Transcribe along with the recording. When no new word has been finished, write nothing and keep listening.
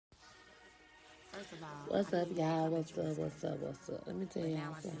What's up, y'all? What's up? What's up? What's up? Let me tell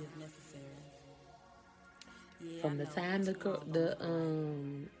y'all something. From the time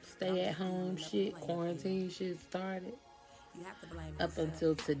the stay at home shit, quarantine shit started, up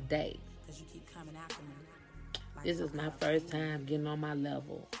until today, this is my first time getting on my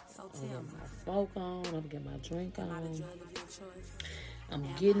level. I'm getting my smoke on. I'm getting my drink on. I'm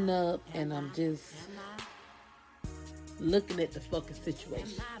getting up and I'm just looking at the fucking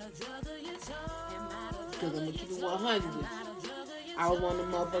situation. Because I'm going to keep it 100. I was one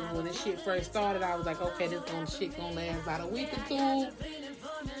of the motherfuckers when this shit first started. I was like, okay, this shit gonna last about a week or two.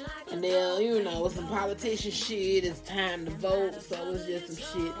 And then, with some politician shit, it's time to vote. So it's just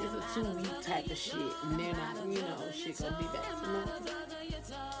some shit. It's a 2-week type of shit. And then, shit gonna be back to normal.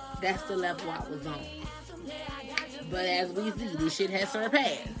 That's the level I was on. But as we see, this shit has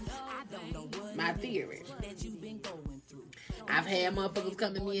surpassed my theory. I've had motherfuckers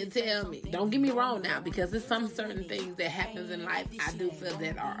come to me and tell me, don't get me wrong now, because there's some certain things that happens in life I do feel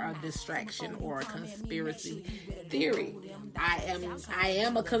that are a distraction or a conspiracy theory. I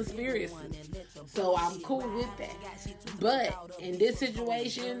am a conspiracy, so I'm cool with that. But in this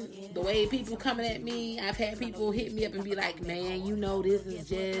situation, the way people coming at me, I've had people hit me up and be like, man, this is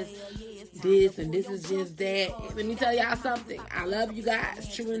just this and this is just that. Let me tell y'all something. I love you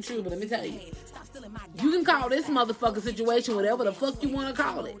guys, true and true, but let me tell you. You can call this motherfucking situation whatever the fuck you want to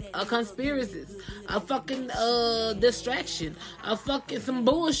call it. A conspiracy. A fucking distraction. A fucking some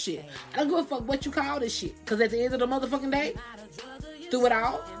bullshit. I don't give a fuck what you call this shit. Because at the end of the motherfucking day, through it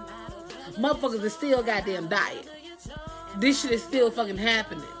all, motherfuckers is still goddamn dying. This shit is still fucking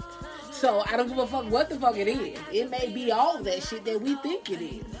happening. So I don't give a fuck what the fuck it is. It may be all that shit that we think it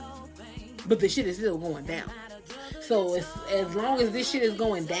is. But the shit is still going down. So as long as this shit is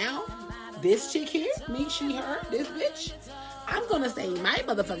going down, this chick here, me, she, her, this bitch, I'm gonna stay my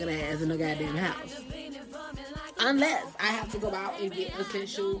motherfucking ass in the goddamn house. Unless I have to go out and get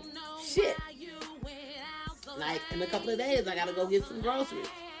essential shit. Like, in a couple of days, I gotta go get some groceries.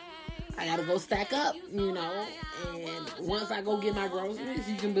 I gotta go stack up, and once I go get my groceries,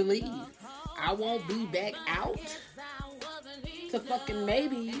 you can believe I won't be back out to fucking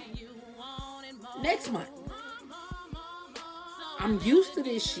maybe next month. I'm used to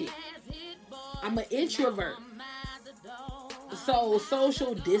this shit. I'm an introvert. So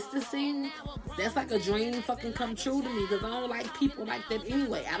social distancing, that's like a dream fucking come true to me because I don't like people like that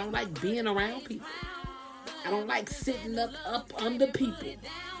anyway. I don't like being around people. I don't like sitting up under people.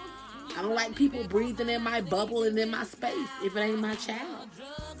 I don't like people breathing in my bubble and in my space if it ain't my child.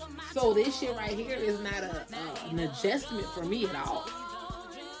 So this shit right here is not an adjustment for me at all.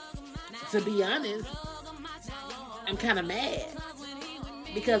 To be honest, I'm kind of mad.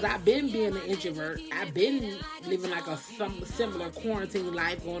 Because I've been being an introvert. I've been living like some similar quarantine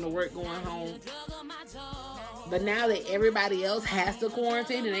life, going to work, going home. But now that everybody else has to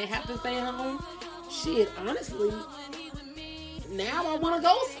quarantine and they have to stay home, shit, honestly, now I want to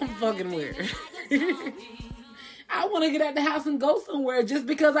go some fucking where. I want to get out the house and go somewhere just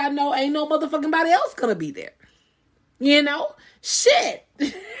because I know ain't no motherfucking body else gonna be there. Shit.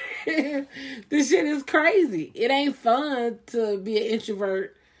 This shit is crazy. It ain't fun to be an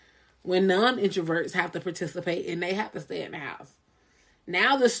introvert when non-introverts have to participate and they have to stay in the house.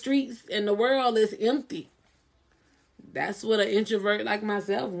 Now the streets and the world is empty. That's what an introvert like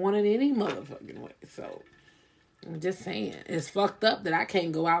myself wanted any motherfucking way. So I'm just saying, it's fucked up that I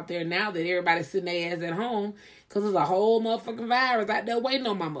can't go out there now that everybody's sitting their ass at home because there's a whole motherfucking virus out there waiting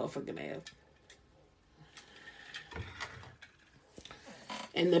on my motherfucking ass.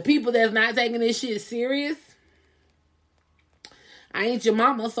 And the people that's not taking this shit serious, I ain't your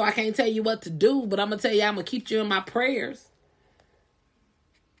mama, so I can't tell you what to do, but I'm going to tell you, I'm going to keep you in my prayers.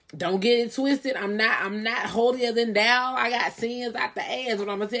 Don't get it twisted. I'm not holier than thou. I got sins out the ass, but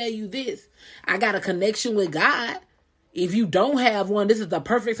I'm going to tell you this. I got a connection with God. If you don't have one, this is the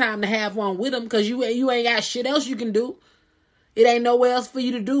perfect time to have one with him because you ain't got shit else you can do. It ain't nowhere else for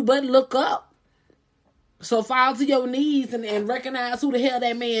you to do but look up. So fall to your knees and recognize who the hell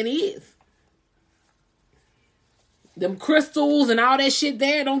that man is. Them crystals and all that shit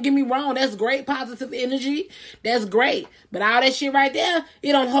there, don't get me wrong, that's great positive energy. That's great. But all that shit right there,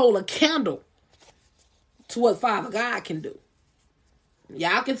 it don't hold a candle to what Father God can do.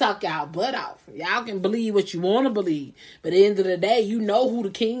 Y'all can talk y'all butt off. Y'all can believe what you want to believe. But at the end of the day, you know who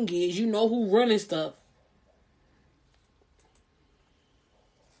the king is. You know who running stuff.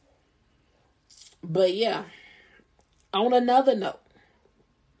 But yeah, on another note,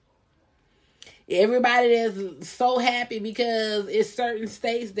 everybody that's so happy because it's certain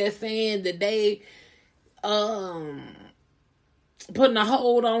states that's saying that they putting a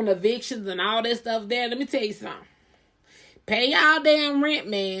hold on evictions and all that stuff there. Let me tell you something. Pay y'all damn rent,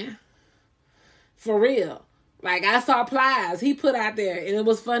 man. For real. Like, I saw Plies. He put out there, and it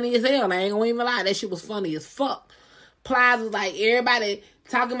was funny as hell. I ain't gonna even lie. That shit was funny as fuck. Plies was like, everybody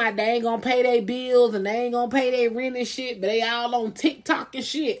talking about they ain't gonna pay their bills and they ain't gonna pay their rent and shit, but they all on TikTok and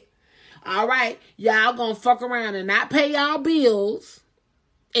shit. All right, y'all gonna fuck around and not pay y'all bills,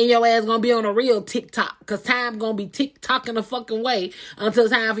 and your ass gonna be on a real TikTok, because time gonna be TikToking the fucking way until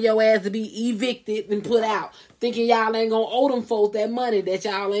it's time for your ass to be evicted and put out, thinking y'all ain't gonna owe them folks that money that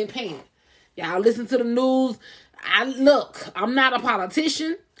y'all ain't paying. Y'all listen to the news. I'm not a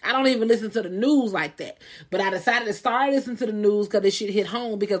politician. I don't even listen to the news like that. But I decided to start listening to the news because this shit hit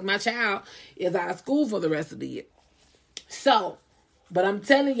home because my child is out of school for the rest of the year. So, but I'm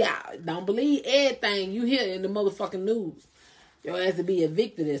telling y'all, don't believe everything you hear in the motherfucking news. Your ass to be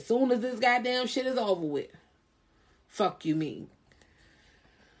evicted as soon as this goddamn shit is over with. Fuck you mean.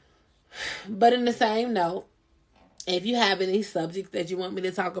 But in the same note, if you have any subjects that you want me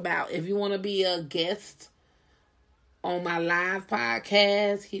to talk about, if you want to be a guest on my live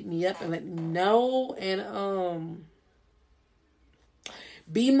podcast, hit me up and let me know. And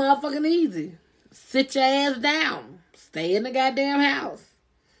be motherfucking easy. Sit your ass down. Stay in the goddamn house.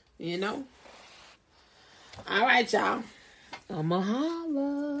 You know? All right, y'all. I'ma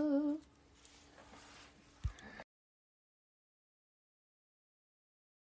holla.